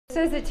It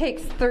says it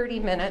takes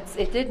 30 minutes.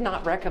 It did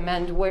not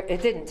recommend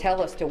it didn't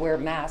tell us to wear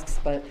masks,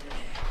 but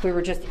we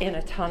were just in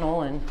a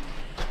tunnel and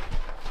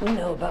we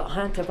know about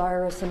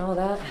hantavirus and all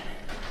that.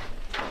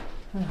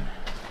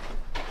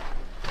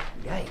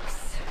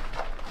 Yikes.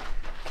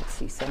 You can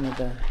see some of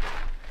the...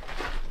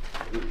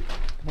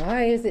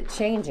 Why is it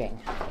changing?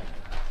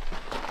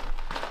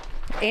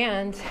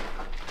 And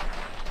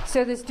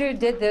so this dude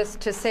did this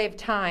to save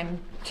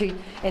time.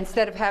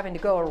 Instead of having to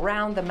go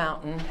around the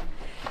mountain,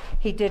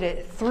 he did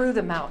it through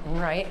the mountain,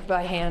 right?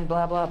 By hand,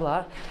 blah, blah,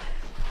 blah.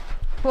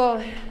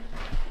 Well,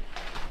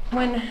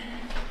 when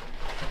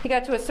he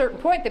got to a certain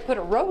point, they put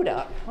a road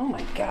up. Oh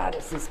my God,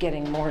 this is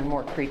getting more and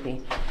more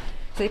creepy.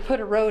 So they put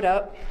a road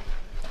up,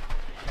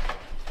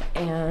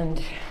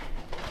 and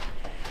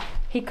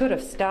he could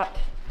have stopped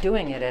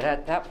doing it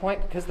at that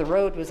point because the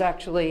road was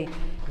actually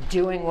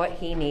doing what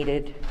he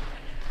needed,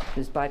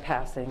 was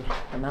bypassing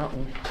the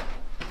mountain,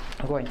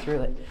 going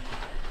through it.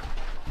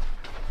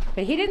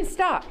 But he didn't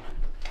stop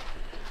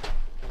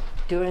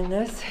doing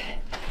this.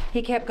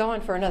 He kept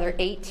going for another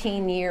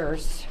 18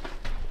 years.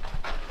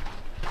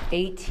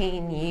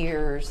 18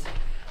 years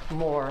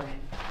more.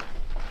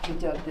 He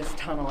dug this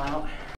tunnel out.